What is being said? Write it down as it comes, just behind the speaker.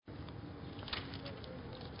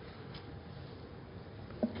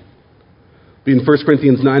Being 1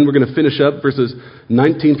 Corinthians 9, we're going to finish up verses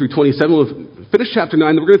 19 through 27. We'll finish chapter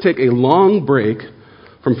 9, then we're going to take a long break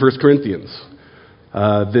from 1 Corinthians.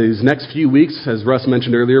 These next few weeks, as Russ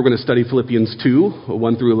mentioned earlier, we're going to study Philippians 2,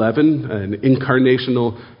 1 through 11, an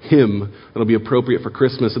incarnational hymn that'll be appropriate for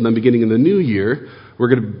Christmas. And then beginning in the new year, we're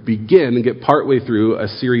going to begin and get partway through a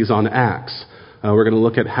series on Acts. We're going to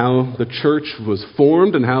look at how the church was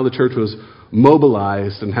formed and how the church was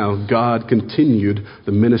mobilized and how God continued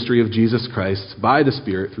the ministry of Jesus Christ by the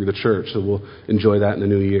Spirit through the church. So we'll enjoy that in the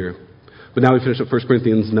new year. But now we finish up 1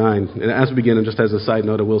 Corinthians 9. And as we begin, and just as a side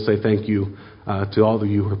note, I will say thank you to all of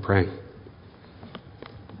you who are praying.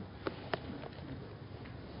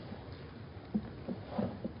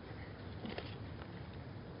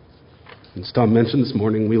 As Tom mentioned this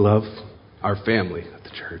morning, we love our family at the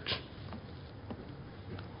church.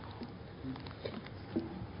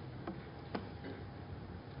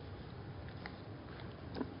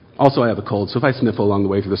 Also, I have a cold, so if I sniffle along the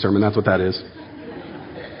way through the sermon, that's what that is.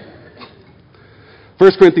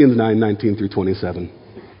 1 Corinthians 9, 19 through 27.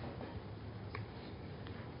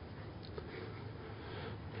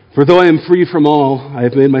 For though I am free from all, I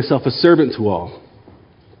have made myself a servant to all,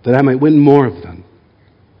 that I might win more of them.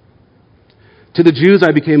 To the Jews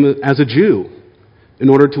I became as a Jew, in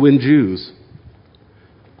order to win Jews.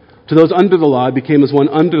 To those under the law I became as one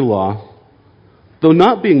under the law, though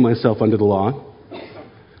not being myself under the law,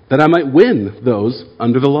 that I might win those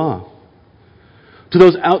under the law. To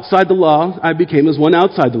those outside the law, I became as one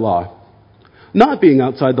outside the law, not being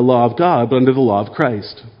outside the law of God, but under the law of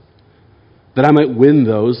Christ, that I might win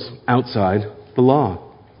those outside the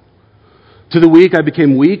law. To the weak I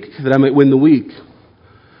became weak, that I might win the weak.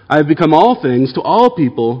 I have become all things to all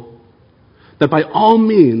people, that by all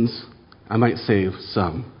means I might save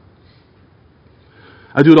some.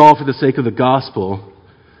 I do it all for the sake of the gospel,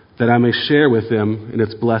 that I may share with them in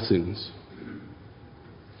its blessings.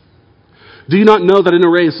 Do you not know that in a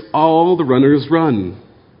race all the runners run,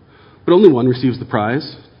 but only one receives the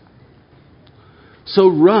prize? So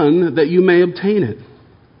run that you may obtain it.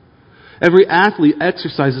 Every athlete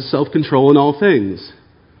exercises self-control in all things.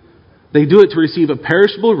 They do it to receive a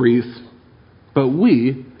perishable wreath, but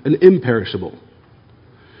we an imperishable.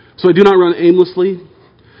 So I do not run aimlessly.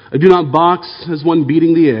 I do not box as one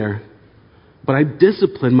beating the air. But I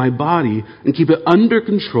discipline my body and keep it under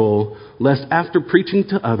control, lest after preaching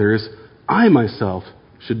to others, I myself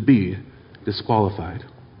should be disqualified.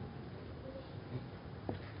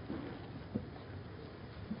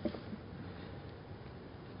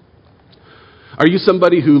 Are you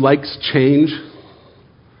somebody who likes change?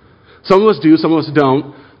 Some of us do, some of us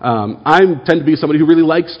don't. I tend to be somebody who really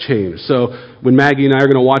likes change. So when Maggie and I are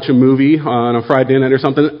going to watch a movie on a Friday night or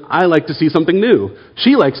something, I like to see something new.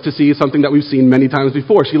 She likes to see something that we've seen many times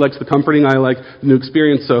before. She likes the comforting, I like the new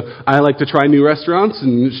experience. So I like to try new restaurants,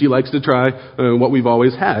 and she likes to try what we've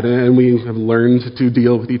always had. And we have learned to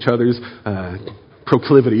deal with each other's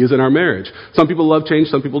proclivities in our marriage. Some people love change,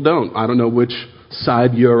 some people don't. I don't know which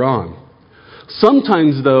side you're on.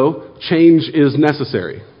 Sometimes, though, change is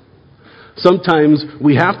necessary. Sometimes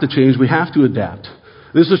we have to change, we have to adapt.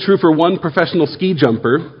 This is true for one professional ski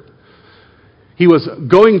jumper. He was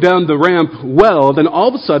going down the ramp well, then all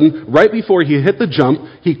of a sudden, right before he hit the jump,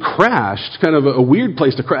 he crashed, kind of a weird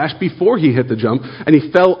place to crash before he hit the jump, and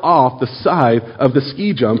he fell off the side of the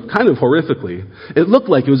ski jump, kind of horrifically. It looked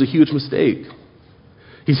like it was a huge mistake.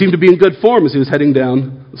 He seemed to be in good form as he was heading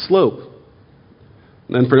down the slope.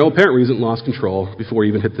 And then for no apparent reason, lost control before he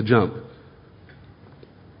even hit the jump.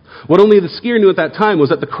 What only the skier knew at that time was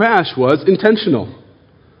that the crash was intentional.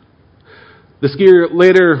 The skier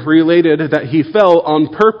later related that he fell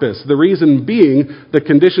on purpose, the reason being the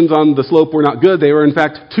conditions on the slope were not good. They were, in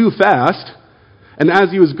fact, too fast. And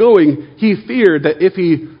as he was going, he feared that if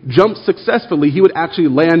he jumped successfully, he would actually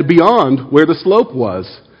land beyond where the slope was.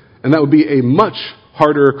 And that would be a much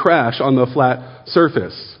harder crash on the flat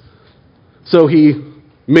surface. So he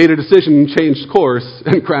made a decision, changed course,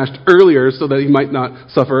 and crashed earlier so that he might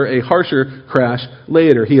not suffer a harsher crash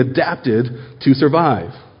later. He adapted to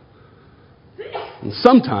survive. And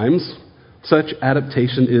sometimes such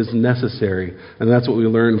adaptation is necessary, and that's what we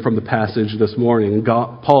learn from the passage this morning.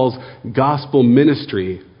 Paul's gospel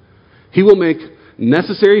ministry. He will make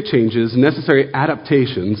necessary changes, necessary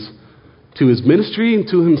adaptations to his ministry and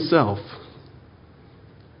to himself,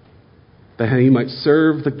 that he might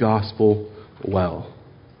serve the gospel well.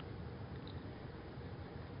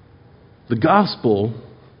 The gospel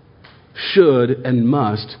should and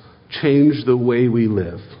must change the way we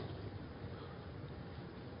live.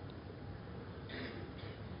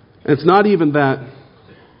 And it's not even that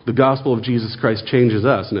the gospel of Jesus Christ changes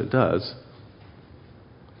us, and it does.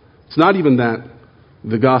 It's not even that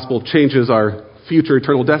the gospel changes our future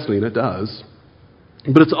eternal destiny, and it does.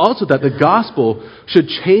 But it's also that the gospel should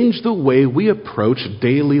change the way we approach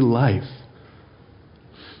daily life.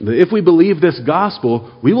 That if we believe this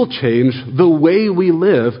gospel, we will change the way we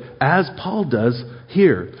live, as Paul does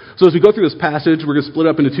here. So as we go through this passage, we're going to split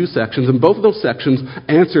up into two sections, and both of those sections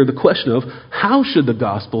answer the question of how should the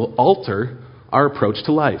gospel alter our approach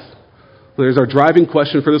to life? There's our driving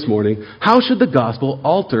question for this morning. How should the gospel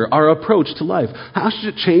alter our approach to life? How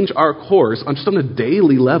should it change our course on a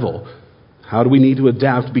daily level? How do we need to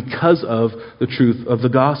adapt because of the truth of the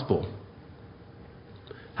gospel?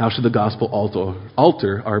 How should the gospel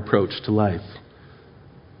alter our approach to life?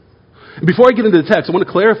 Before I get into the text, I want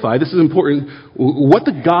to clarify, this is important, what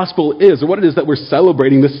the gospel is, or what it is that we're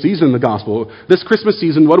celebrating this season in the gospel. This Christmas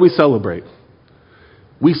season, what do we celebrate?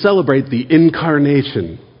 We celebrate the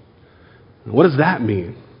incarnation. What does that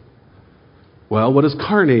mean? Well, what does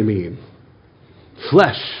carne mean?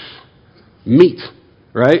 Flesh, meat,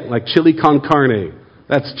 right? Like chili con carne.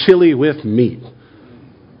 That's chili with meat.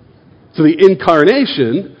 So the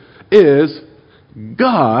incarnation is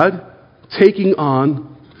God taking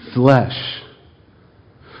on flesh.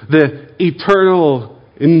 The eternal,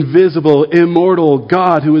 invisible, immortal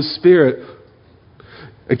God who is Spirit,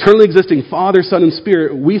 eternally existing Father, Son, and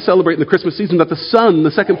Spirit, we celebrate in the Christmas season that the Son,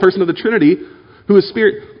 the second person of the Trinity, who is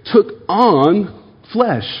Spirit, took on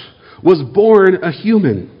flesh, was born a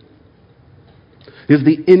human. It is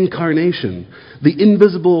the incarnation, the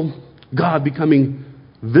invisible God becoming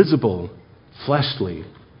visible, fleshly,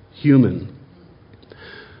 human.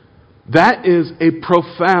 That is a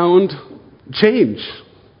profound change.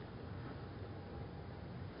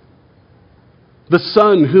 The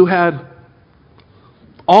Son who had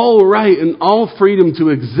all right and all freedom to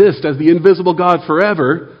exist as the invisible God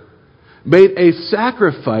forever made a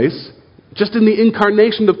sacrifice just in the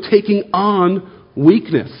incarnation of taking on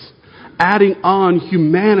weakness, adding on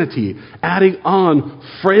humanity, adding on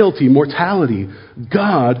frailty, mortality.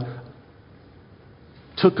 God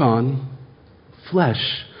took on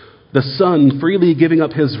flesh. The Son freely giving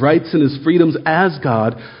up his rights and his freedoms as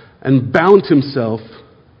God and bound himself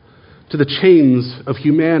to the chains of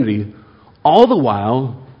humanity, all the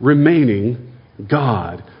while remaining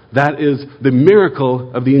God. That is the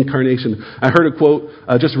miracle of the incarnation. I heard a quote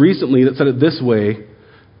just recently that said it this way,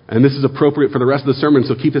 and this is appropriate for the rest of the sermon,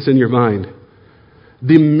 so keep this in your mind.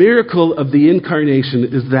 The miracle of the incarnation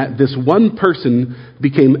is that this one person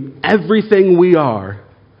became everything we are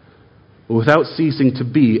without ceasing to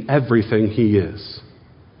be everything he is.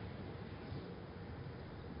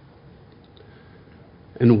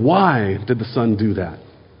 And why did the Son do that?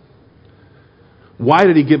 Why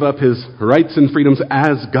did he give up his rights and freedoms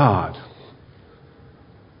as God?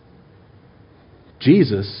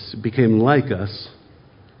 Jesus became like us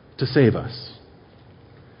to save us.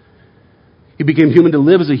 He became human to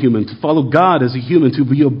live as a human, to follow God as a human, to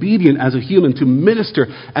be obedient as a human, to minister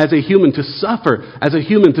as a human, to suffer as a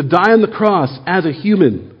human, to die on the cross as a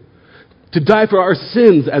human, to die for our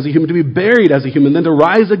sins as a human, to be buried as a human, then to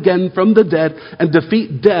rise again from the dead and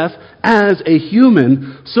defeat death as a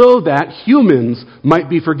human so that humans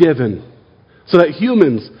might be forgiven, so that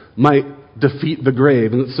humans might defeat the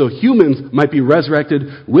grave, and so humans might be resurrected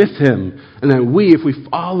with him, and that we, if we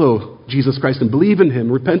follow Jesus Christ and believe in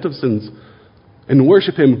him, repent of sins, and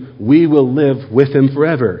worship him, we will live with him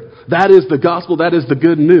forever. That is the gospel. That is the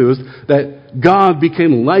good news, that God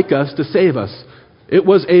became like us to save us. It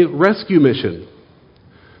was a rescue mission.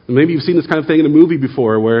 Maybe you've seen this kind of thing in a movie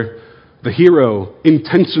before where the hero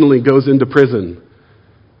intentionally goes into prison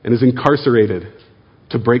and is incarcerated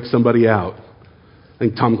to break somebody out. I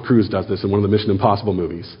think Tom Cruise does this in one of the Mission Impossible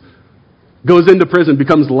movies. Goes into prison,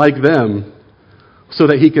 becomes like them, so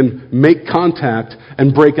that he can make contact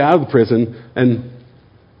and break out of the prison and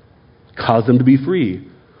cause them to be free.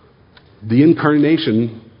 The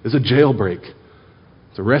incarnation is a jailbreak.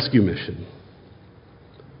 It's a rescue mission.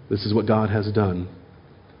 This is what God has done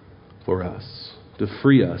for us, to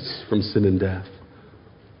free us from sin and death.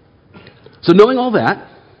 So knowing all that,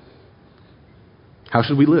 how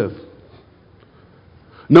should we live?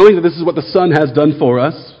 Knowing that this is what the Son has done for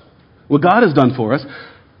us, what God has done for us,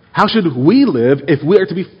 how should we live if we are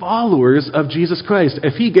to be followers of Jesus Christ?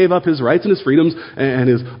 If he gave up his rights and his freedoms and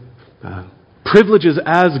his privileges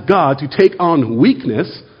as God to take on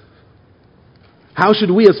weakness, how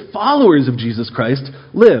should we as followers of Jesus Christ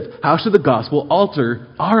live? How should the gospel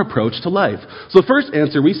alter our approach to life? So the first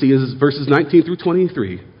answer we see is verses 19 through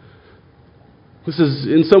 23. This is,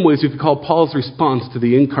 in some ways, you could call Paul's response to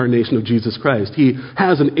the incarnation of Jesus Christ. He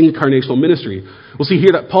has an incarnational ministry. We'll see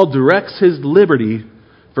here that Paul directs his liberty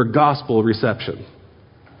for gospel reception.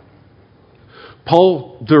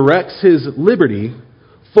 Paul directs his liberty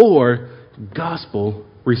for gospel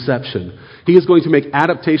reception. He is going to make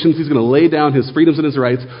adaptations. He's going to lay down his freedoms and his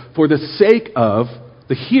rights for the sake of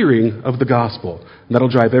the hearing of the gospel. And that'll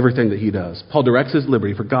drive everything that he does. Paul directs his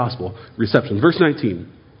liberty for gospel reception. Verse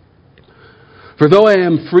 19. For though I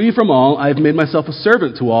am free from all, I have made myself a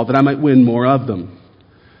servant to all that I might win more of them.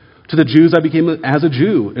 To the Jews I became as a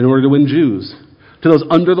Jew in order to win Jews. To those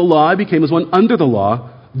under the law I became as one under the law,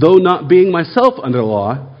 though not being myself under the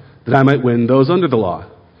law, that I might win those under the law.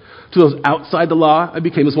 To those outside the law I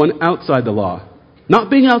became as one outside the law, not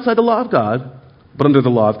being outside the law of God, but under the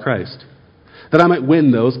law of Christ, that I might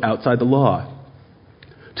win those outside the law.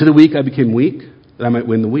 To the weak I became weak, that I might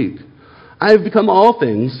win the weak. I have become all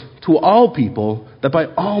things to all people, that by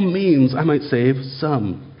all means I might save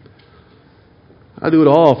some. I do it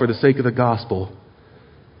all for the sake of the gospel,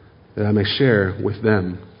 that I may share with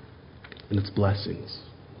them in its blessings.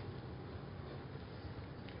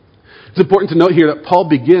 It's important to note here that Paul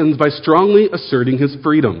begins by strongly asserting his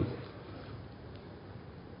freedom.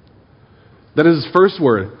 That is his first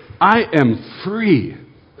word. I am free.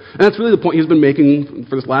 And that's really the point he's been making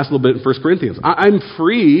for this last little bit in 1 Corinthians. I'm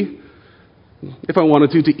free if I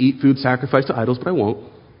wanted to eat food sacrificed to idols, but I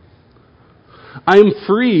won't. I am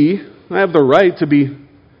free. I have the right to be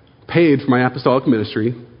paid for my apostolic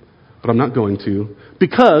ministry, but I'm not going to,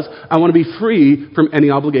 because I want to be free from any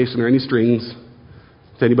obligation or any strings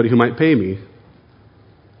to anybody who might pay me.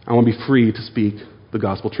 I want to be free to speak the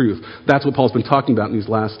gospel truth. That's what Paul's been talking about in these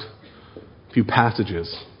last few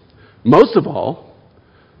passages. Most of all,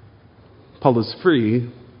 Paul is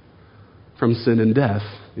free from sin and death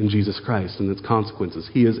in Jesus Christ and its consequences.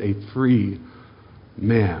 He is a free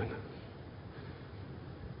man.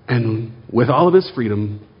 And with all of his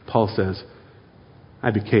freedom, Paul says,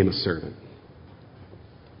 I became a servant.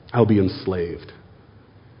 I'll be enslaved.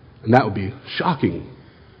 And that would be shocking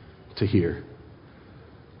to hear.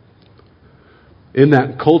 In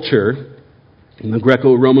that culture, in the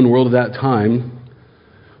Greco-Roman world of that time,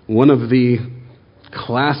 one of the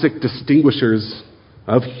classic distinguishers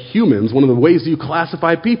of humans, one of the ways you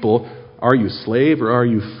classify people, are you slave or are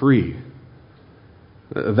you free?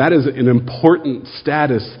 That is an important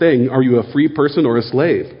status thing. Are you a free person or a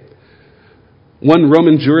slave? One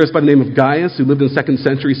Roman jurist by the name of Gaius, who lived in the 2nd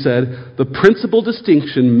century, said, the principal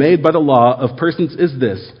distinction made by the law of persons is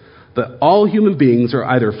this, that all human beings are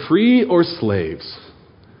either free or slaves.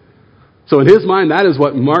 So in his mind, that is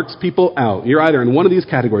what marks people out. You're either in one of these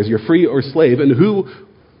categories, you're free or slave, and who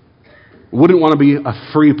wouldn't want to be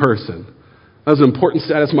a free person? That was an important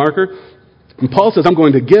status marker. And Paul says, I'm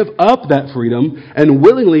going to give up that freedom and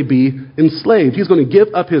willingly be enslaved. He's going to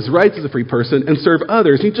give up his rights as a free person and serve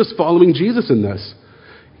others. He's just following Jesus in this.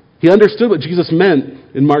 He understood what Jesus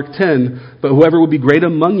meant in Mark 10, but whoever would be great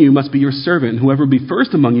among you must be your servant, and whoever would be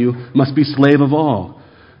first among you must be slave of all.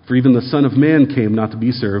 For even the Son of Man came not to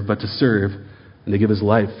be served, but to serve, and to give his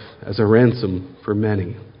life as a ransom for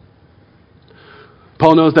many.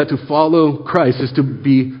 Paul knows that to follow Christ is to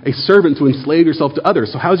be a servant, to enslave yourself to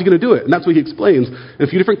others. So how is he going to do it? And that's what he explains. In a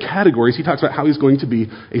few different categories, he talks about how he's going to be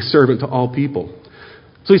a servant to all people.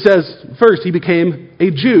 So he says, first, he became a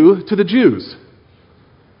Jew to the Jews.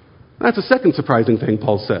 That's a second surprising thing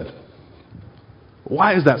Paul said.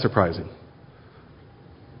 Why is that surprising?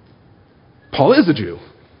 Paul is a Jew.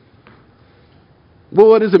 Well,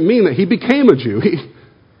 what does it mean that he became a Jew?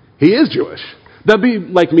 He is Jewish. That'd be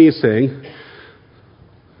like me saying,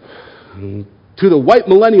 to the white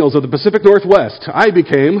millennials of the Pacific Northwest, I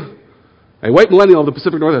became a white millennial of the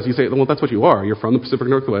Pacific Northwest. You say, well, that's what you are. You're from the Pacific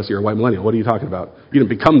Northwest. You're a white millennial. What are you talking about? You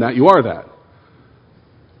didn't become that. You are that.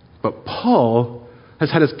 But Paul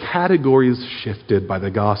has had his categories shifted by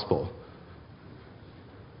the gospel.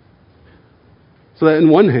 So that in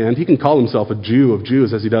one hand, he can call himself a Jew of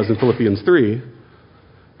Jews, as he does in Philippians 3.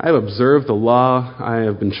 I have observed the law. I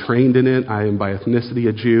have been trained in it. I am by ethnicity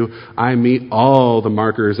a Jew. I meet all the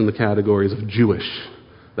markers in the categories of Jewish.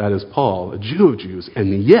 That is Paul, a Jew of Jews.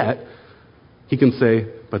 And yet, he can say,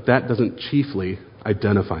 but that doesn't chiefly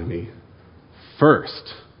identify me.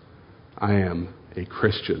 First, I am a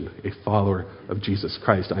Christian, a follower of Jesus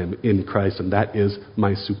Christ. I am in Christ, and that is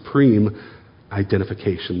my supreme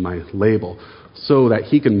identification, my label, so that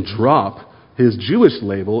he can drop his Jewish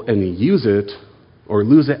label and use it or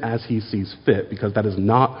lose it as he sees fit, because that is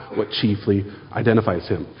not what chiefly identifies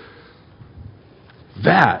him.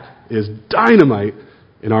 That is dynamite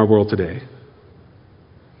in our world today.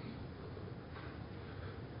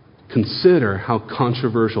 Consider how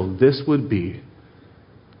controversial this would be,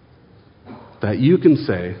 that you can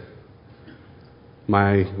say,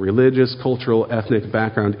 my religious, cultural, ethnic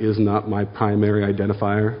background is not my primary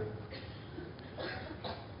identifier.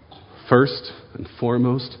 first and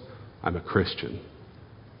foremost, I'm a Christian.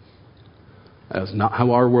 That is not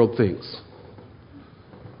how our world thinks.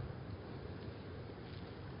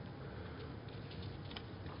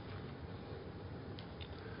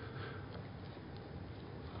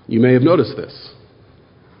 You may have noticed this.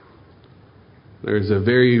 There's a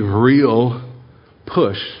very real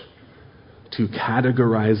push to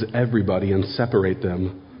categorize everybody and separate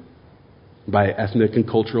them by ethnic and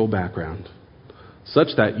cultural background, such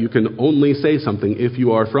that you can only say something if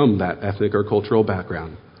you are from that ethnic or cultural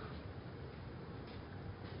background.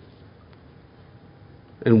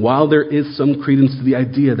 And while there is some credence to the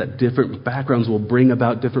idea that different backgrounds will bring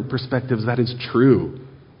about different perspectives, that is true.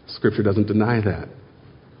 Scripture doesn't deny that.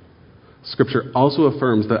 Scripture also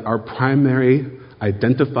affirms that our primary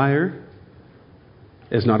identifier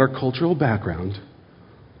is not our cultural background,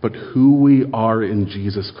 but who we are in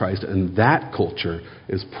Jesus Christ. And that culture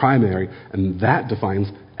is primary, and that defines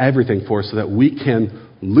everything for us so that we can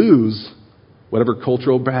lose whatever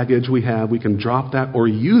cultural baggage we have. We can drop that or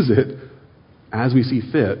use it as we see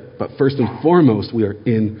fit. But first and foremost, we are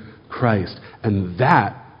in Christ. And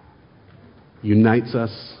that unites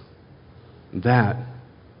us. That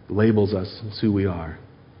labels us as who we are.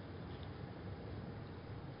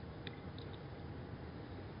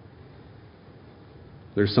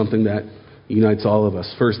 There's something that unites all of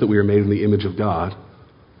us. First, that we are made in the image of God.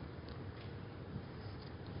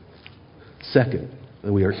 Second,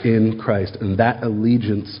 that we are in Christ, and that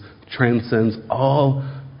allegiance transcends all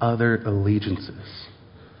other allegiances.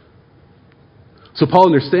 So Paul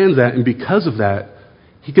understands that, and because of that,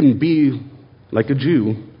 he can be like a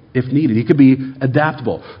Jew if needed. He could be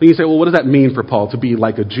adaptable. And you say, well, what does that mean for Paul to be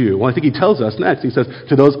like a Jew? Well, I think he tells us next. He says,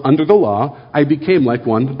 to those under the law, I became like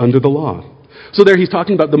one under the law. So there he's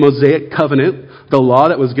talking about the Mosaic covenant, the law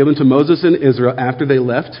that was given to Moses and Israel after they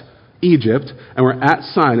left Egypt and were at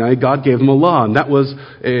Sinai. God gave them a law, and that was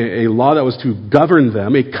a law that was to govern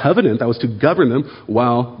them, a covenant that was to govern them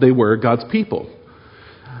while they were God's people.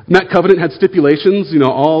 And that covenant had stipulations,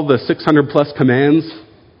 all the 600 plus commands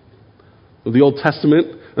of the Old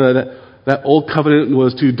Testament. That old covenant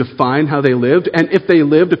was to define how they lived, and if they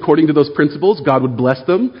lived according to those principles, God would bless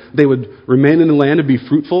them. They would remain in the land and be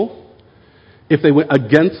fruitful. If they went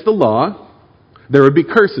against the law, there would be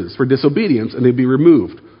curses for disobedience, and they'd be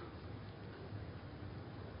removed.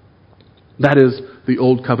 That is the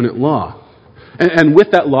Old Covenant law. And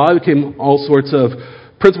with that law came all sorts of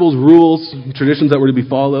principles, rules, traditions that were to be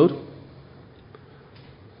followed.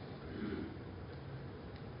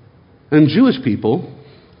 And Jewish people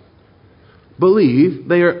believe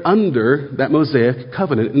they are under that Mosaic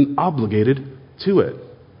covenant and obligated to it.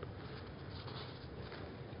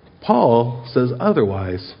 Paul says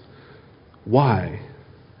otherwise. Why?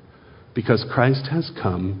 Because Christ has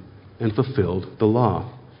come and fulfilled the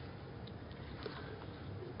law.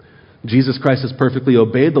 Jesus Christ has perfectly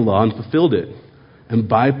obeyed the law and fulfilled it. And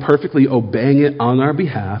by perfectly obeying it on our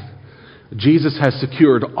behalf, Jesus has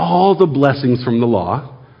secured all the blessings from the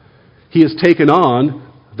law. He has taken on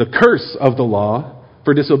the curse of the law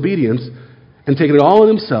for disobedience and taken it all on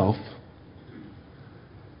himself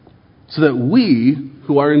so that we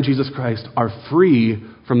who are in Jesus Christ are free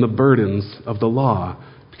from the burdens of the law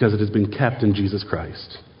because it has been kept in Jesus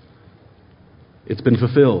Christ. It's been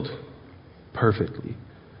fulfilled perfectly.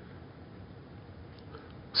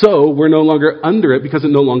 So we're no longer under it because it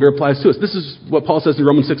no longer applies to us. This is what Paul says in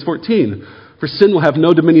Romans 6:14. For sin will have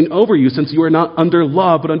no dominion over you since you are not under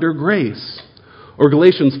law but under grace. Or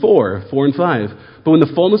Galatians 4 and 5. But when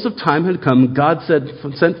the fullness of time had come, God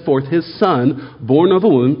sent forth his Son, born of a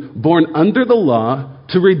woman, born under the law,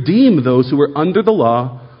 to redeem those who were under the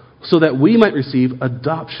law, so that we might receive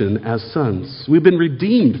adoption as sons. We've been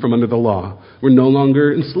redeemed from under the law. We're no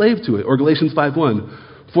longer enslaved to it. Or Galatians 5:1.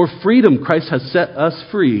 For freedom Christ has set us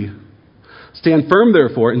free. Stand firm,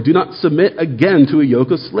 therefore, and do not submit again to a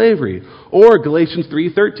yoke of slavery. Or Galatians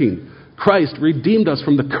 3:13. Christ redeemed us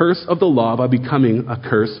from the curse of the law by becoming a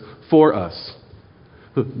curse for us.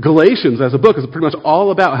 Galatians, as a book, is pretty much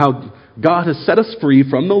all about how God has set us free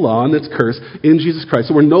from the law and its curse in Jesus Christ.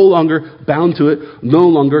 So we're no longer bound to it, no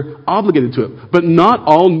longer obligated to it. But not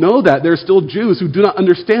all know that. There are still Jews who do not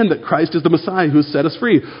understand that Christ is the Messiah who has set us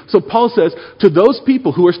free. So Paul says, to those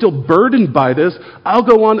people who are still burdened by this, I'll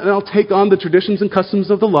go on and I'll take on the traditions and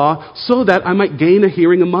customs of the law so that I might gain a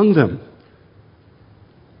hearing among them.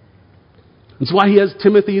 That's why he has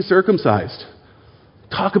Timothy circumcised.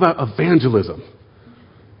 Talk about evangelism.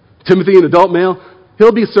 Timothy, an adult male,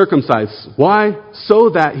 he'll be circumcised. Why?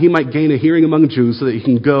 So that he might gain a hearing among Jews, so that he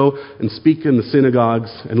can go and speak in the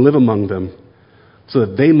synagogues and live among them, so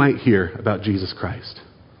that they might hear about Jesus Christ.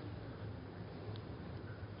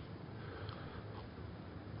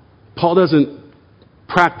 Paul doesn't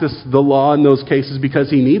practice the law in those cases because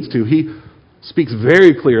he needs to. He speaks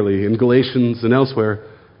very clearly in Galatians and elsewhere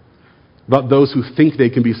about those who think they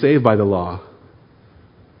can be saved by the law.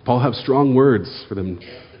 Paul has strong words for them.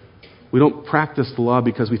 We don't practice the law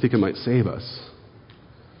because we think it might save us.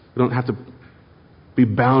 We don't have to be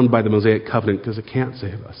bound by the Mosaic covenant because it can't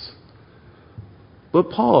save us. But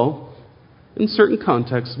Paul, in certain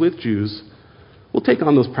contexts with Jews, will take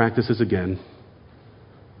on those practices again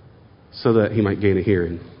so that he might gain a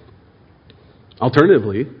hearing.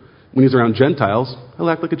 Alternatively, when he's around Gentiles, he'll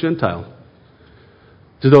act like a Gentile.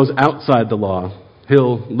 To those outside the law,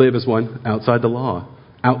 he'll live as one outside the law,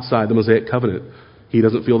 outside the Mosaic covenant. He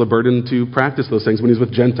doesn't feel the burden to practice those things when he's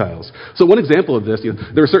with Gentiles. So one example of this,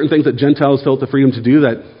 there are certain things that Gentiles felt the freedom to do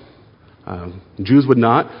that Jews would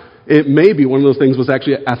not. It may be one of those things was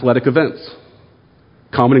actually athletic events.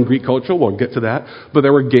 Common in Greek culture, we'll get to that. But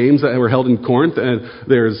there were games that were held in Corinth, and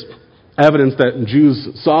there's evidence that Jews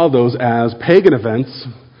saw those as pagan events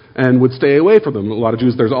and would stay away from them. A lot of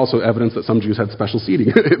Jews, there's also evidence that some Jews had special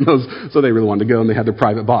seating in those, so they really wanted to go and they had their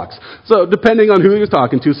private box. So depending on who he was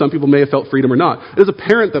talking to, some people may have felt freedom or not. It is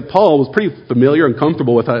apparent that Paul was pretty familiar and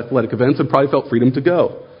comfortable with athletic events and probably felt freedom to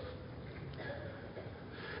go.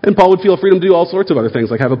 And Paul would feel freedom to do all sorts of other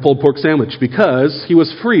things, like have a pulled pork sandwich, because he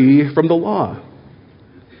was free from the law.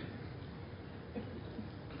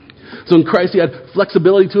 So in Christ, he had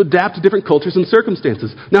flexibility to adapt to different cultures and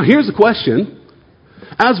circumstances. Now here's the question.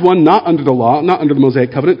 As one not under the law, not under the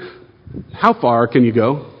Mosaic covenant, how far can you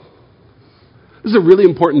go? This is a really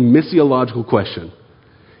important missiological question.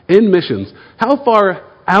 In missions, how far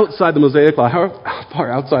outside the Mosaic law, how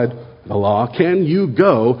far outside the law can you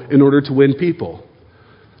go in order to win people?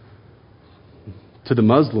 To the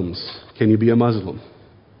Muslims, can you be a Muslim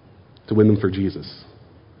to win them for Jesus?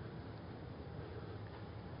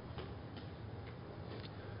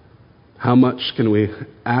 How much can we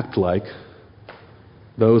act like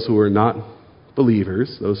those who are not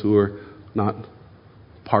believers, those who are not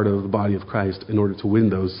part of the body of Christ, in order to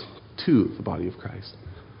win those to the body of Christ?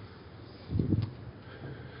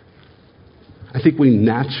 I think we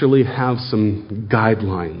naturally have some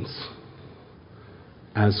guidelines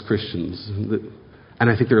as Christians,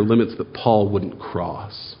 and I think there are limits that Paul wouldn't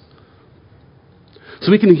cross.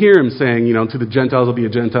 So we can hear him saying, to the Gentiles I'll be a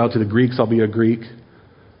Gentile, to the Greeks I'll be a Greek.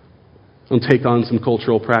 I'll take on some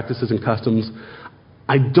cultural practices and customs.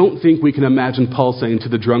 I don't think we can imagine Paul saying to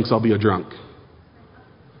the drunks, I'll be a drunk.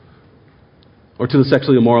 Or to the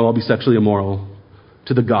sexually immoral, I'll be sexually immoral.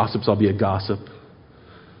 To the gossips, I'll be a gossip.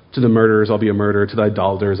 To the murderers, I'll be a murderer. To the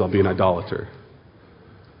idolaters, I'll be an idolater.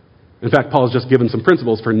 In fact, Paul has just given some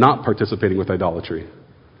principles for not participating with idolatry.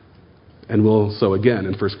 And will so again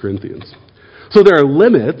in 1 Corinthians. So there are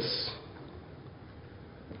limits,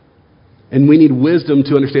 and we need wisdom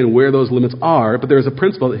to understand where those limits are, but there is a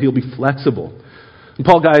principle that he'll be flexible. And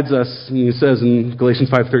Paul guides us, and he says in Galatians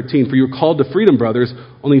 5:13, "For you are called to freedom, brothers,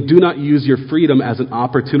 only do not use your freedom as an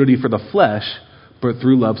opportunity for the flesh, but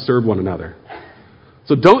through love serve one another."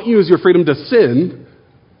 So don't use your freedom to sin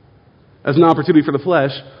as an opportunity for the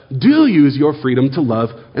flesh. Do use your freedom to love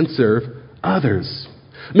and serve others.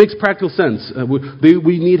 It makes practical sense.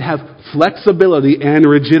 We need to have flexibility and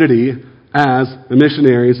rigidity as the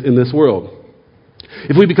missionaries in this world.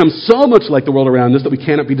 If we become so much like the world around us that we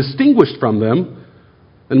cannot be distinguished from them,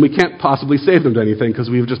 then we can't possibly save them to anything because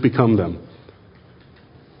we've just become them.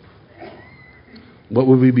 What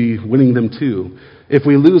would we be winning them to? If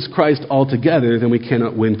we lose Christ altogether, then we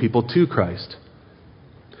cannot win people to Christ.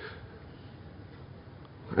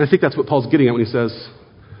 And I think that's what Paul's getting at when he says,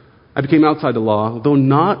 I became outside the law, though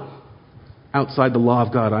not outside the law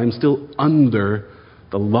of God. I am still under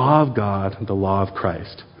the law of God and the law of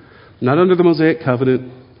Christ. Not under the Mosaic covenant,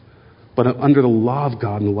 but under the law of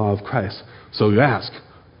God and the law of Christ. So you ask,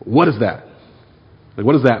 what is that?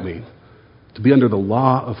 What does that mean? To be under the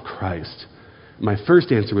law of Christ. My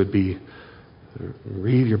first answer would be,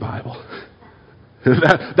 read your Bible.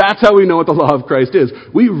 That's how we know what the law of Christ is.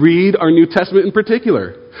 We read our New Testament in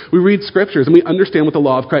particular. We read scriptures and we understand what the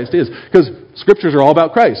law of Christ is. Because scriptures are all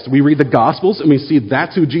about Christ. We read the Gospels and we see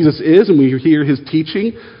that's who Jesus is and we hear his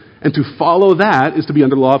teaching. And to follow that is to be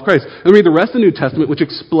under the law of Christ. And we read the rest of the New Testament, which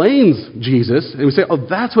explains Jesus, and we say, oh,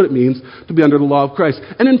 that's what it means to be under the law of Christ.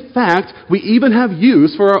 And in fact, we even have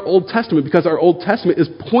use for our Old Testament, because our Old Testament is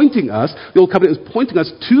pointing us, the Old Covenant is pointing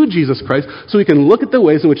us to Jesus Christ, so we can look at the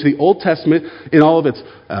ways in which the Old Testament, in all of its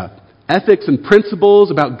ethics and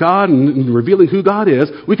principles about God and revealing who God is,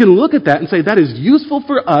 we can look at that and say that is useful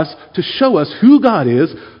for us to show us who God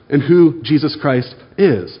is and who Jesus Christ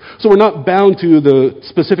is. So we're not bound to the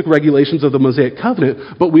specific regulations of the Mosaic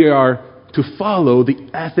Covenant, but we are to follow the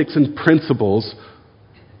ethics and principles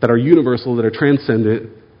that are universal, that are transcendent,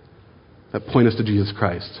 that point us to Jesus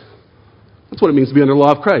Christ. That's what it means to be under the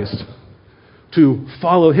law of Christ. To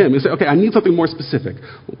follow him. You say, okay, I need something more specific.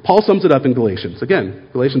 Well, Paul sums it up in Galatians. Again,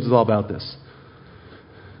 Galatians is all about this.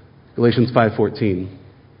 Galatians 5:14.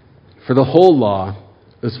 For the whole law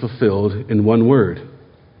is fulfilled in one word.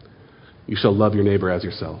 You shall love your neighbor as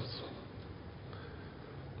yourselves.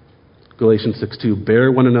 Galatians 6:2. Bear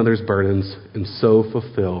one another's burdens and so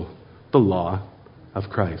fulfill the law of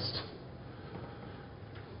Christ.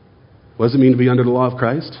 What does it mean to be under the law of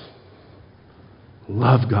Christ?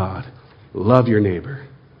 Love God. Love your neighbor.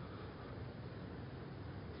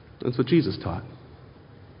 That's what Jesus taught.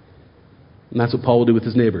 And that's what Paul will do with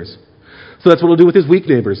his neighbors. So that's what he'll do with his weak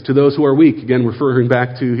neighbors, to those who are weak. Again, referring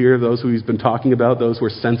back to here, those who he's been talking about, those who are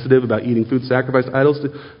sensitive about eating food sacrificed to idols.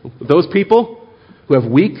 Those people who have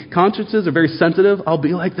weak consciences, are very sensitive, I'll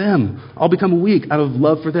be like them. I'll become weak out of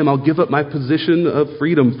love for them. I'll give up my position of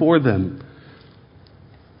freedom for them.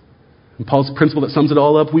 And Paul's principle that sums it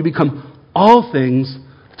all up, we become all things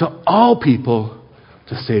to all people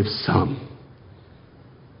to save some.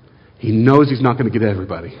 He knows he's not going to get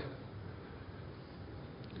everybody.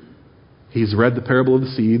 He's read the parable of the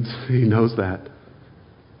seeds. He knows that.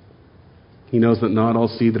 He knows that not all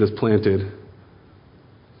seed that is planted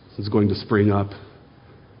is going to spring up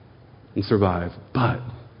and survive. But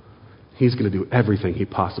he's going to do everything he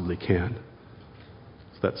possibly can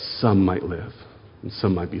so that some might live and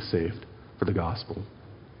some might be saved for the gospel.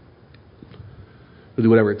 He'll do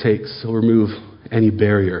whatever it takes. He'll remove any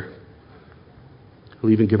barrier. He'll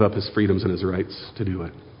even give up his freedoms and his rights to do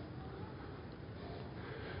it.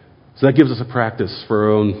 So that gives us a practice for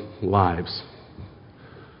our own lives.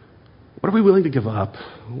 What are we willing to give up?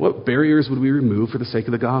 What barriers would we remove for the sake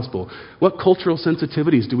of the gospel? What cultural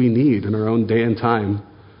sensitivities do we need in our own day and time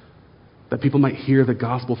that people might hear the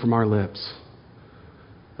gospel from our lips?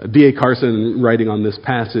 D.A. Carson, writing on this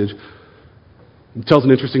passage, tells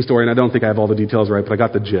an interesting story, and I don't think I have all the details right, but I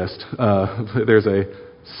got the gist. There's a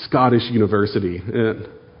Scottish university.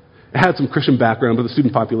 It had some Christian background, but the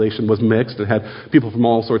student population was mixed. It had people from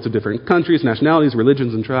all sorts of different countries, nationalities,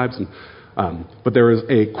 religions, and tribes. But there was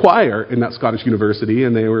a choir in that Scottish university,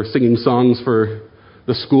 and they were singing songs for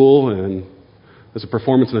the school, and there's a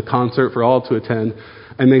performance and a concert for all to attend.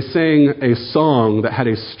 And they sang a song that had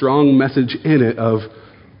a strong message in it of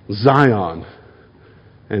Zion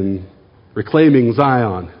and reclaiming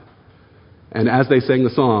Zion. And as they sang the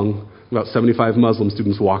song, about 75 Muslim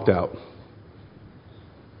students walked out.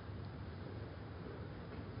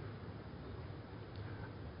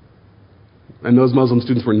 And those Muslim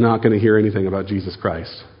students were not going to hear anything about Jesus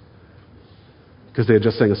Christ because they had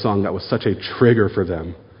just sang a song that was such a trigger for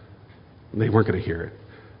them. They weren't going to hear it.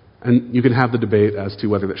 And you can have the debate as to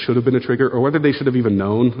whether that should have been a trigger or whether they should have even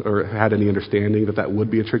known or had any understanding that that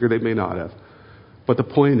would be a trigger. They may not have. But the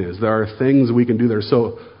point is, there are things we can do that are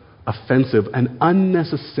so offensive and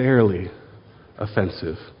unnecessarily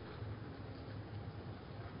offensive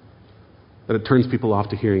that it turns people off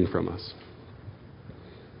to hearing from us.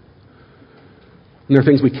 And there are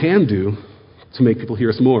things we can do to make people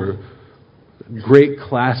hear us more. Great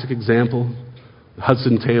classic example,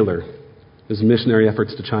 Hudson Taylor, his missionary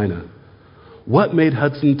efforts to China. What made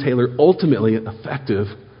Hudson Taylor ultimately effective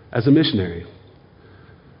as a missionary?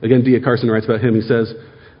 Again, D.A. Carson writes about him. He says,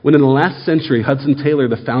 when in the last century, Hudson Taylor,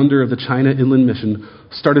 the founder of the China Inland Mission,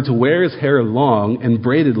 started to wear his hair long and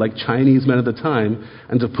braided like Chinese men of the time,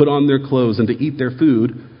 and to put on their clothes and to eat their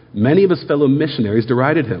food, many of his fellow missionaries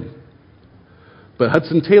derided him. But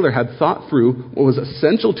Hudson Taylor had thought through what was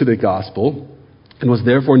essential to the gospel and was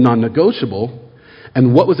therefore non-negotiable,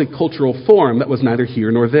 and what was a cultural form that was neither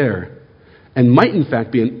here nor there, and might in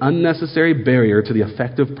fact be an unnecessary barrier to the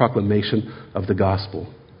effective proclamation of the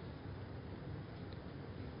gospel.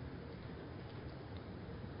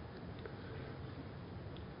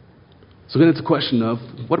 So then it's a question of,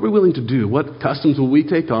 what are we willing to do? What customs will we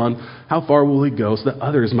take on? How far will we go so that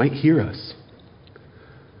others might hear us?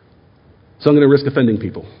 So I'm going to risk offending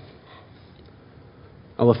people.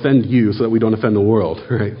 I'll offend you so that we don't offend the world,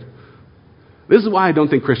 right? This is why I don't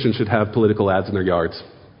think Christians should have political ads in their yards.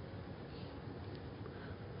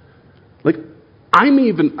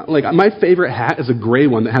 My favorite hat is a gray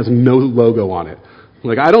one that has no logo on it.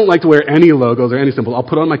 I don't like to wear any logos or any symbols. I'll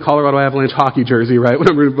put on my Colorado Avalanche hockey jersey, right?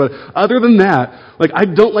 But other than that, I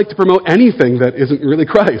don't like to promote anything that isn't really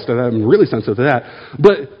Christ. And I'm really sensitive to that.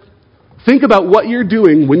 But think about what you're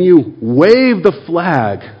doing when you wave the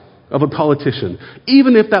flag of a politician,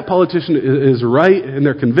 even if that politician is right in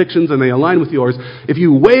their convictions and they align with yours, if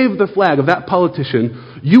you wave the flag of that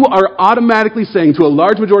politician, you are automatically saying to a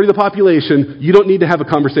large majority of the population, you don't need to have a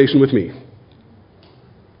conversation with me.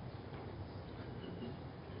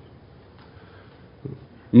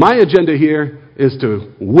 My agenda here is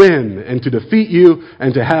to win and to defeat you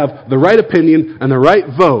and to have the right opinion and the right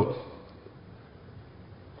vote.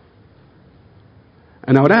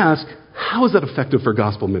 And I would ask, how is that effective for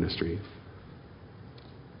gospel ministry?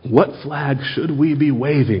 What flag should we be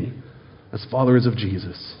waving as followers of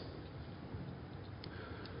Jesus?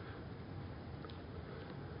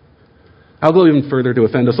 I'll go even further to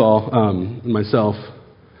offend us all, myself.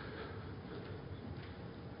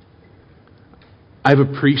 I've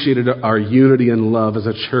appreciated our unity and love as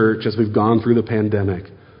a church as we've gone through the pandemic.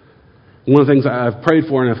 One of the things I've prayed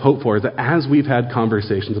for and I've hoped for is that as we've had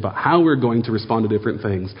conversations about how we're going to respond to different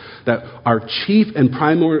things, that our chief and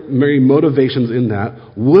primary motivations in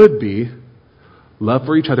that would be love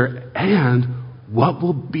for each other and what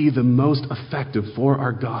will be the most effective for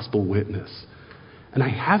our gospel witness. And I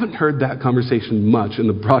haven't heard that conversation much in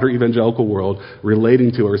the broader evangelical world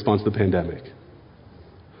relating to a response to the pandemic.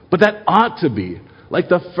 But that ought to be like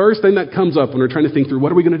the first thing that comes up when we're trying to think through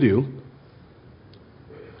what are we going to do?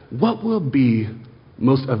 What will be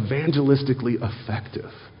most evangelistically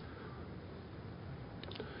effective?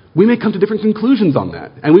 We may come to different conclusions on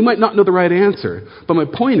that, and we might not know the right answer. But my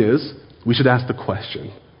point is, we should ask the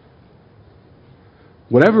question.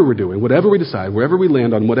 Whatever we're doing, whatever we decide, wherever we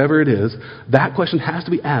land on whatever it is, that question has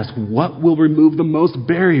to be asked. What will remove the most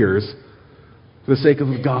barriers for the sake of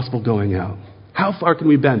the gospel going out? How far can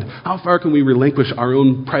we bend? How far can we relinquish our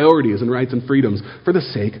own priorities and rights and freedoms for the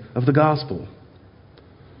sake of the gospel?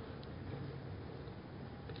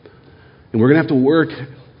 And we're going to have to work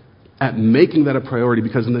at making that a priority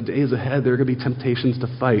because in the days ahead, there are going to be temptations to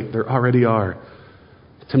fight. There already are.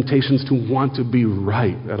 Temptations to want to be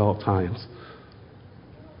right at all times.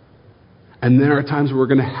 And there are times where we're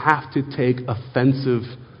going to have to take offensive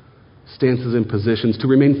stances and positions to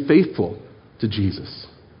remain faithful to Jesus.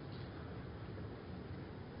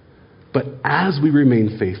 But as we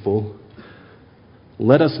remain faithful,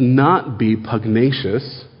 let us not be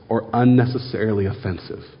pugnacious or unnecessarily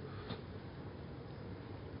offensive.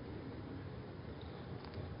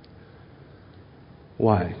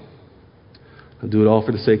 Why? I'll do it all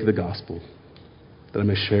for the sake of the gospel, that I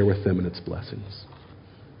may share with them in its blessings.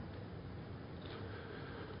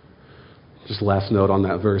 Just last note on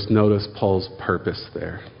that verse, notice Paul's purpose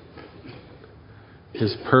there.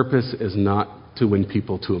 His purpose is not to win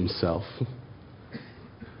people to himself.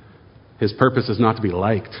 His purpose is not to be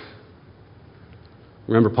liked.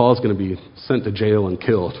 Remember, Paul's going to be sent to jail and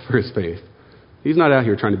killed for his faith. He's not out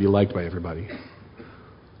here trying to be liked by everybody.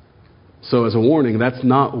 So as a warning, that's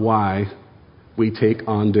not why we take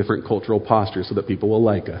on different cultural postures so that people will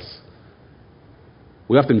like us.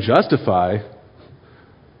 We often justify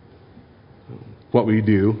what we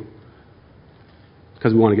do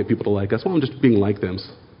because we want to get people to like us. Well, I'm just being like them.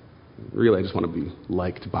 Really, I just want to be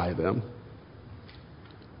liked by them.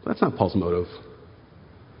 That's not Paul's motive.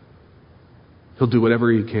 He'll do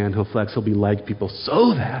whatever he can. He'll flex. He'll be like people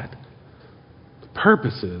so that the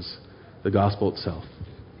purpose is the gospel itself,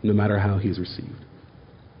 no matter how he's received.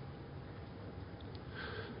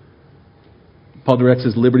 Paul directs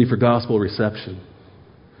his liberty for gospel reception.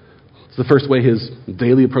 It's the first way his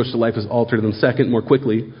daily approach to life is altered. And then second, more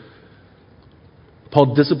quickly,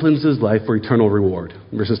 Paul disciplines his life for eternal reward.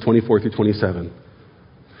 Verses 24 through 27.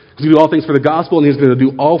 He's going to do all things for the gospel, and he's going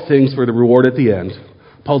to do all things for the reward at the end.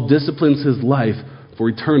 Paul disciplines his life for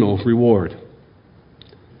eternal reward.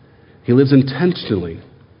 He lives intentionally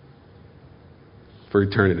for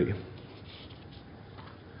eternity.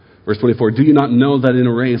 Verse 24, do you not know that in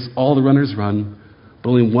a race all the runners run, but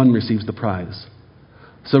only one receives the prize?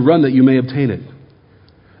 So run that you may obtain it.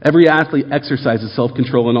 Every athlete exercises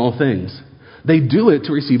self-control in all things. They do it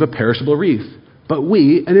to receive a perishable wreath, but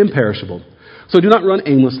we an imperishable. So I do not run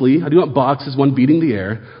aimlessly, I do not box as one beating the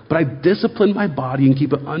air, but I discipline my body and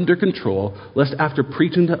keep it under control, lest after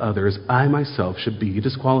preaching to others, I myself should be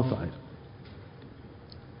disqualified.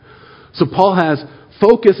 So Paul has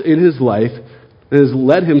focus in his life that has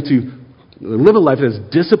led him to live a life that is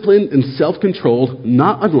disciplined and self-controlled,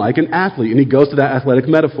 not unlike an athlete. And he goes to that athletic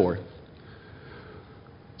metaphor.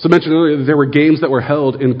 So I mentioned earlier that there were games that were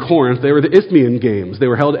held in Corinth. They were the Isthmian Games. They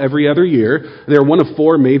were held every other year. They were one of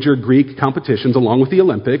 4 major Greek competitions along with the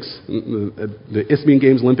Olympics. The Isthmian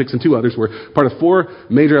Games, Olympics, and 2 others were part of 4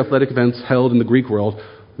 major athletic events held in the Greek world.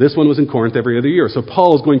 This one was in Corinth every other year. So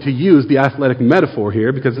Paul is going to use the athletic metaphor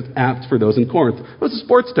here because it's apt for those in Corinth. It was a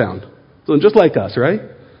sports town. So just like us, right?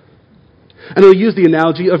 And he'll use the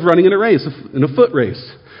analogy of running in a race, in a foot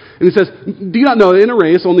race. And he says, do you not know that in a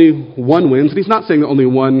race only one wins? And he's not saying that only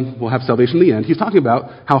one will have salvation in the end. He's talking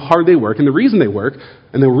about how hard they work and the reason they work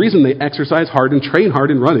and the reason they exercise hard and train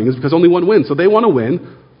hard in running is because only one wins. So they want to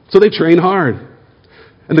win, so they train hard.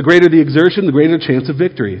 And the greater the exertion, the greater the chance of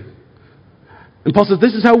victory. And Paul says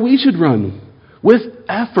this is how we should run, with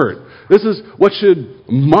effort. This is what should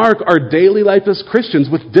mark our daily life as Christians,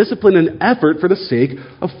 with discipline and effort for the sake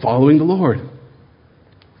of following the Lord.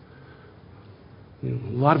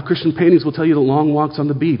 A lot of Christian paintings will tell you that long walks on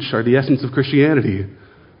the beach are the essence of Christianity.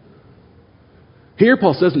 Here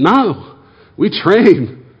Paul says, no, we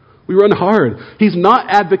train. We run hard. He's not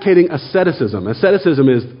advocating asceticism. Asceticism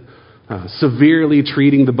is severely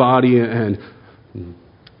treating the body and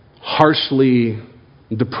harshly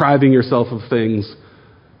depriving yourself of things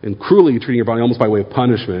and cruelly treating your body almost by way of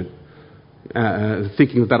punishment,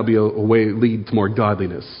 thinking that that'll be a way lead to more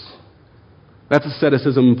godliness. That's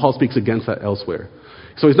asceticism. Paul speaks against that elsewhere.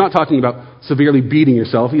 So he's not talking about severely beating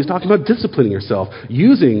yourself. He's talking about disciplining yourself,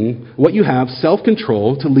 using what you have,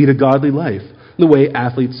 self-control, to lead a godly life, the way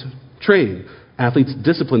athletes train. Athletes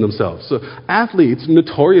discipline themselves. So athletes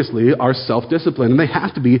notoriously are self-disciplined, and they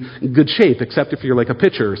have to be in good shape, except if you're like a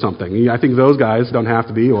pitcher or something. I think those guys don't have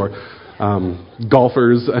to be, or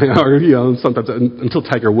golfers, or sometimes until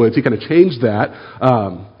Tiger Woods, he kind of changed that.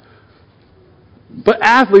 But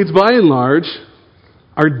athletes, by and large,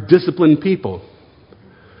 are disciplined people.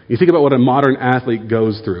 You think about what a modern athlete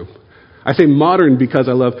goes through. I say modern because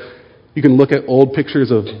you can look at old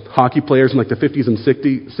pictures of hockey players in like the 50s and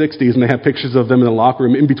 60s, and they have pictures of them in the locker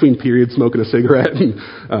room in between periods smoking a cigarette. And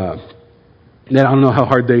I don't know how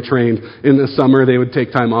hard they trained. In the summer, they would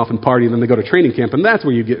take time off and party, and then they go to training camp, and that's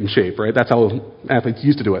where you get in shape, right? That's how athletes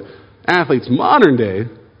used to do it. Athletes modern day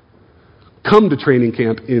come to training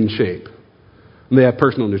camp in shape. And they have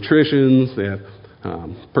personal nutritions, they have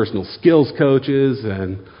personal skills coaches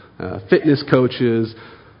and fitness coaches.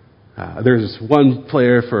 There's one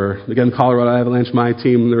player for, again, Colorado Avalanche, my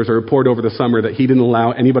team. There was a report over the summer that he didn't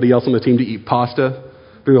allow anybody else on the team to eat pasta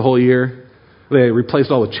through the whole year. They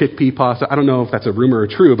replaced all the chickpea pasta. I don't know if that's a rumor or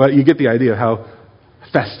true, but you get the idea of how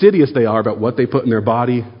fastidious they are about what they put in their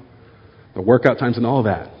body, the workout times and all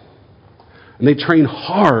that. And they train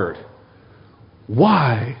hard.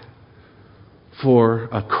 Why? For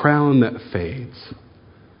a crown that fades.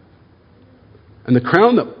 And the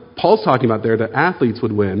crown that Paul's talking about there that athletes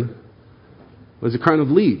would win was a crown of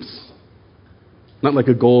leaves. Not like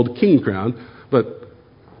a gold king crown, but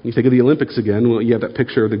you think of the Olympics again, well, you have that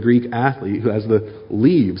picture of the Greek athlete who has the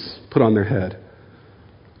leaves put on their head.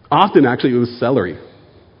 Often, actually, it was celery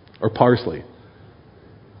or parsley.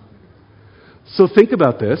 So think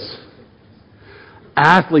about this.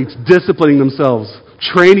 Athletes disciplining themselves,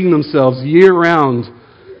 training themselves year-round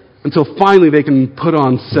until finally they can put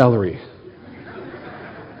on celery.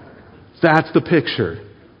 That's the picture.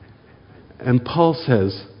 And Paul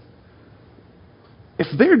says, if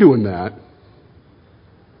they're doing that,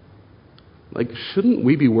 shouldn't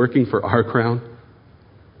we be working for our crown?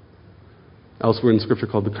 Elsewhere in Scripture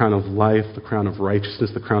called the crown of life, the crown of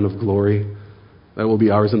righteousness, the crown of glory. That will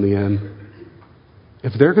be ours in the end.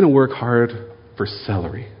 If they're going to work hard for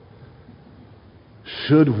celery,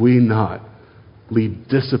 should we not lead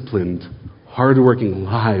disciplined, hard-working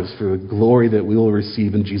lives for the glory that we will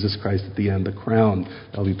receive in Jesus Christ at the end, the crown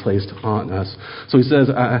that will be placed on us? So he says,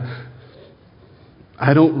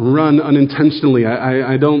 I don't run unintentionally.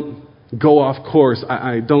 I don't go off course.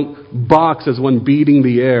 I don't box as one beating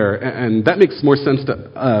the air. And that makes more sense to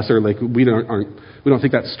us, or we don't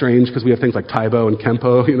think that's strange because we have things like Taibo and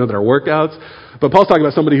Kempo, that are workouts. But Paul's talking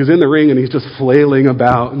about somebody who's in the ring and he's just flailing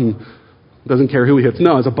about and doesn't care who he hits.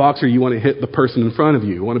 No, as a boxer, you want to hit the person in front of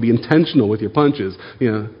you. You want to be intentional with your punches.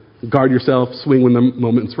 Guard yourself, swing when the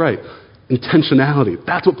moment's right. Intentionality.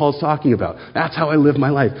 That's what Paul's talking about. That's how I live my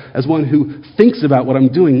life, as one who thinks about what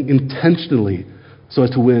I'm doing intentionally so as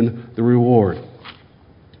to win the reward.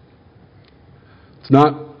 It's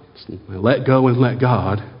not let go and let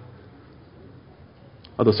God,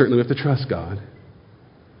 although certainly we have to trust God.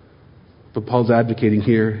 But Paul's advocating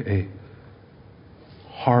here a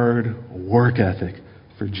hard work ethic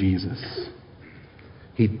for Jesus.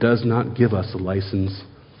 He does not give us a license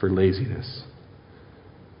for laziness.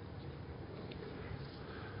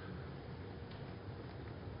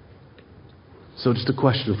 So just a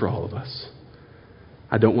question for all of us.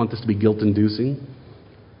 I don't want this to be guilt-inducing,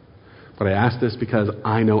 but I ask this because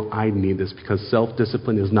I know I need this, because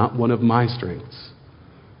self-discipline is not one of my strengths.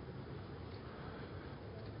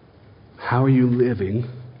 How are you living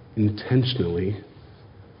intentionally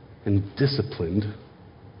and disciplined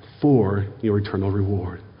for your eternal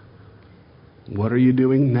reward? What are you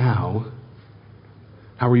doing now?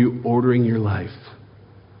 How are you ordering your life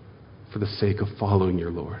for the sake of following your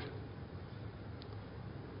Lord?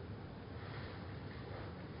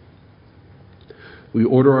 We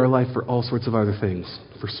order our life for all sorts of other things.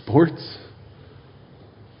 For sports.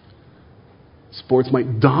 Sports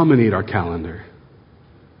might dominate our calendar.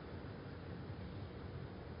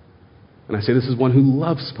 And I say this as one who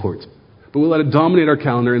loves sports. But we let it dominate our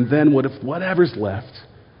calendar, and then what if whatever's left?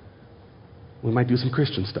 We might do some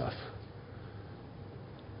Christian stuff.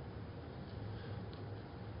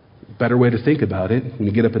 Better way to think about it, when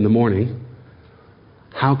you get up in the morning,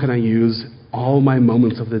 how can I use all my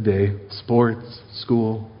moments of the day, sports,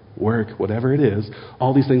 school, work, whatever it is,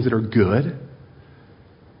 all these things that are good,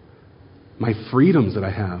 my freedoms that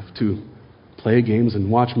I have to play games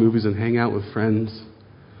and watch movies and hang out with friends,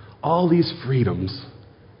 all these freedoms,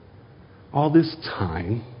 all this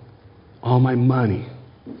time, all my money,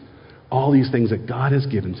 all these things that God has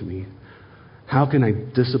given to me, how can I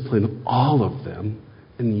discipline all of them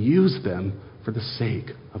and use them for the sake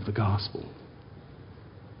of the gospel?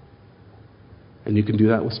 And you can do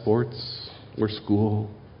that with sports or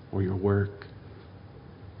school or your work.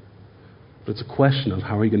 But it's a question of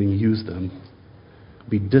how are you going to use them?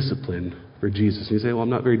 Be disciplined for Jesus. And you say, well, I'm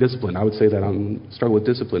not very disciplined. I would say that I'm struggling with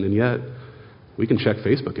discipline, and yet we can check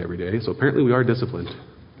Facebook every day, so apparently we are disciplined.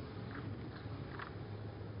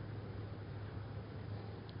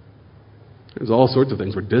 There's all sorts of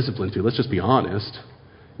things we're disciplined to. Let's just be honest.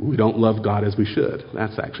 We don't love God as we should.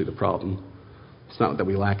 That's actually the problem. It's not that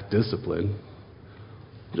we lack discipline.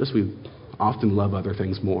 Just we often love other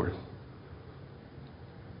things more.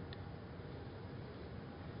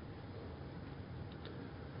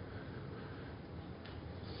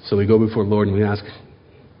 So we go before the Lord and we ask,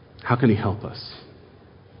 how can He help us?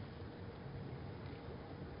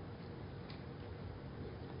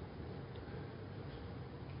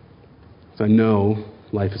 So I know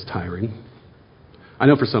life is tiring. I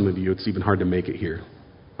know for some of you it's even hard to make it here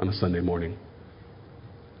on a Sunday morning.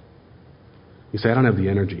 You say, I don't have the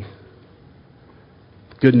energy.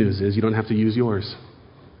 The good news is you don't have to use yours.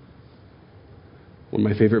 One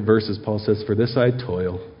of my favorite verses, Paul says, for this I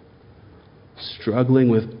toil, struggling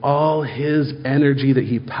with all His energy that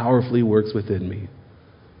He powerfully works within me.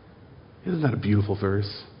 Isn't that a beautiful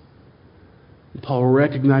verse? And Paul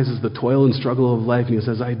recognizes the toil and struggle of life, and he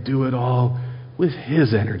says, I do it all with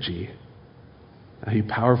His energy that He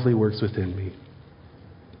powerfully works within me.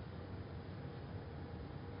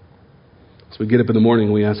 So we get up in the morning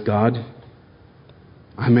and we ask God,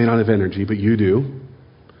 I may not have energy, but You do.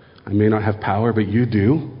 I may not have power, but You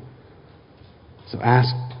do. So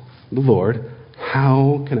ask the Lord,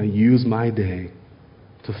 how can I use my day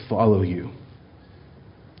to follow You?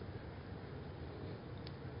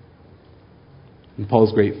 And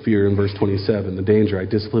Paul's great fear in verse 27, the danger, I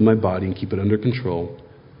discipline my body and keep it under control,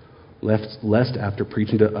 lest after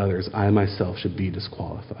preaching to others, I myself should be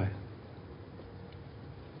disqualified.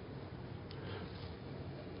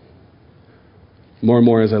 More and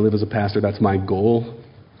more as I live as a pastor, that's my goal.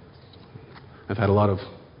 I've had a lot of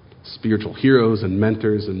spiritual heroes and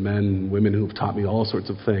mentors and men and women who have taught me all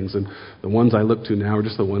sorts of things. And the ones I look to now are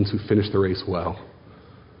just the ones who finish the race well.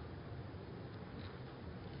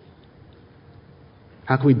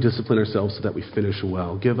 How can we discipline ourselves so that we finish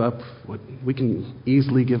well? Give up what we can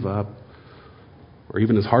easily give up, or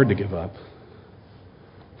even is hard to give up,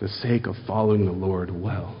 for the sake of following the Lord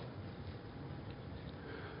well.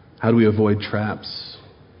 How do we avoid traps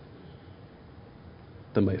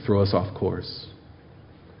that might throw us off course?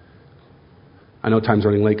 I know time's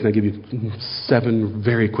running late. Can I give you 7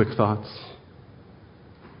 very quick thoughts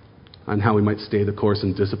on how we might stay the course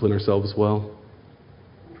and discipline ourselves well?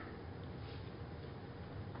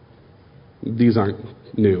 These aren't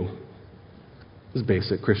new. This is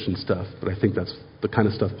basic Christian stuff, but I think that's the kind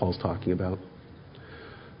of stuff Paul's talking about.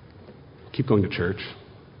 Keep going to church.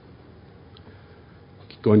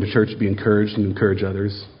 Going to church to be encouraged and encourage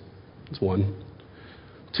others. That's 1.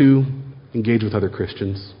 2, engage with other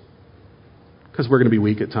Christians. Because we're going to be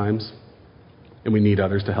weak at times, and we need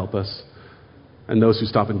others to help us. And those who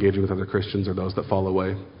stop engaging with other Christians are those that fall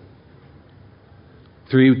away.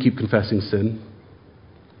 3, we keep confessing sin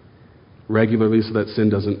regularly so that sin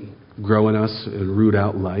doesn't grow in us and root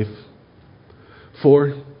out life.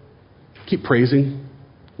 4, keep praising,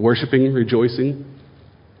 worshiping, rejoicing.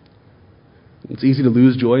 It's easy to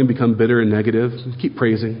lose joy and become bitter and negative. Keep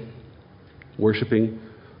praising, worshiping.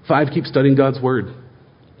 5, keep studying God's Word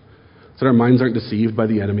so that our minds aren't deceived by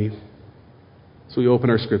the enemy. So we open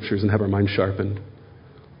our scriptures and have our minds sharpened.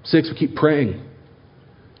 6, we keep praying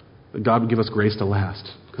that God would give us grace to last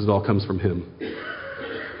because it all comes from Him.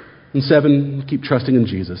 And 7, keep trusting in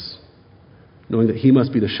Jesus, knowing that he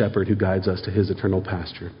must be the shepherd who guides us to his eternal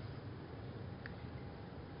pasture.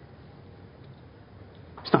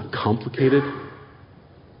 It's not complicated,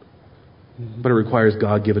 but it requires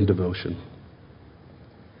God-given devotion.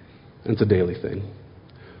 And it's a daily thing.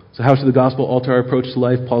 So how should the gospel alter our approach to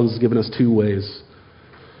life? Paul has given us 2 ways.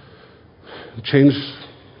 Change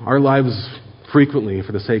our lives frequently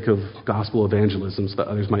for the sake of gospel evangelism so that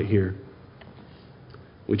others might hear.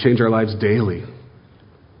 We change our lives daily,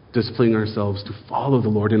 disciplining ourselves to follow the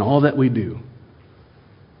Lord in all that we do.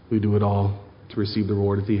 We do it all to receive the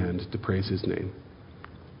reward at the end, to praise his name.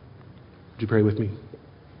 Would you pray with me?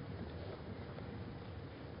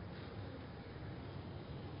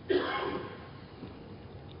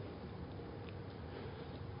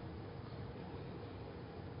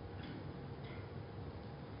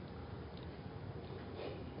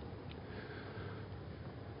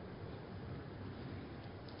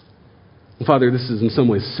 Father, this is in some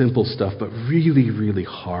ways simple stuff, but really, really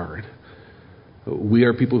hard. We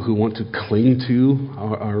are people who want to cling to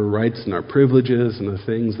our rights and our privileges and the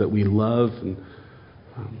things that we love, and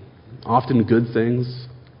often good things.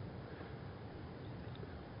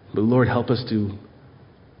 But Lord, help us to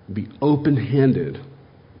be open-handed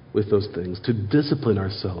with those things, to discipline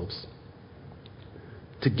ourselves,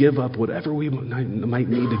 to give up whatever we might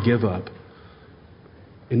need to give up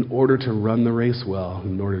in order to run the race well,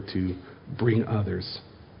 in order to bring others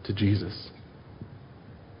to Jesus.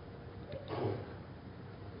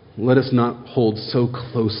 Let us not hold so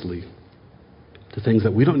closely to things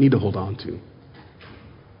that we don't need to hold on to.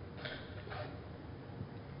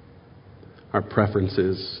 Our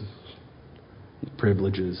preferences,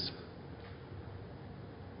 privileges.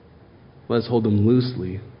 Let us hold them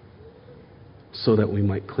loosely so that we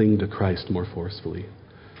might cling to Christ more forcefully.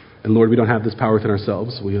 And Lord, we don't have this power within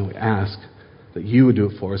ourselves. We ask that you would do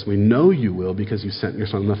it for us. We know you will because you sent your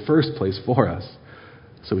Son in the first place for us,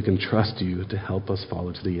 so we can trust you to help us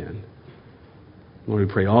follow to the end. Lord,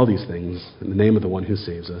 we pray all these things in the name of the one who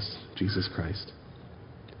saves us, Jesus Christ.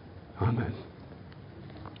 Amen.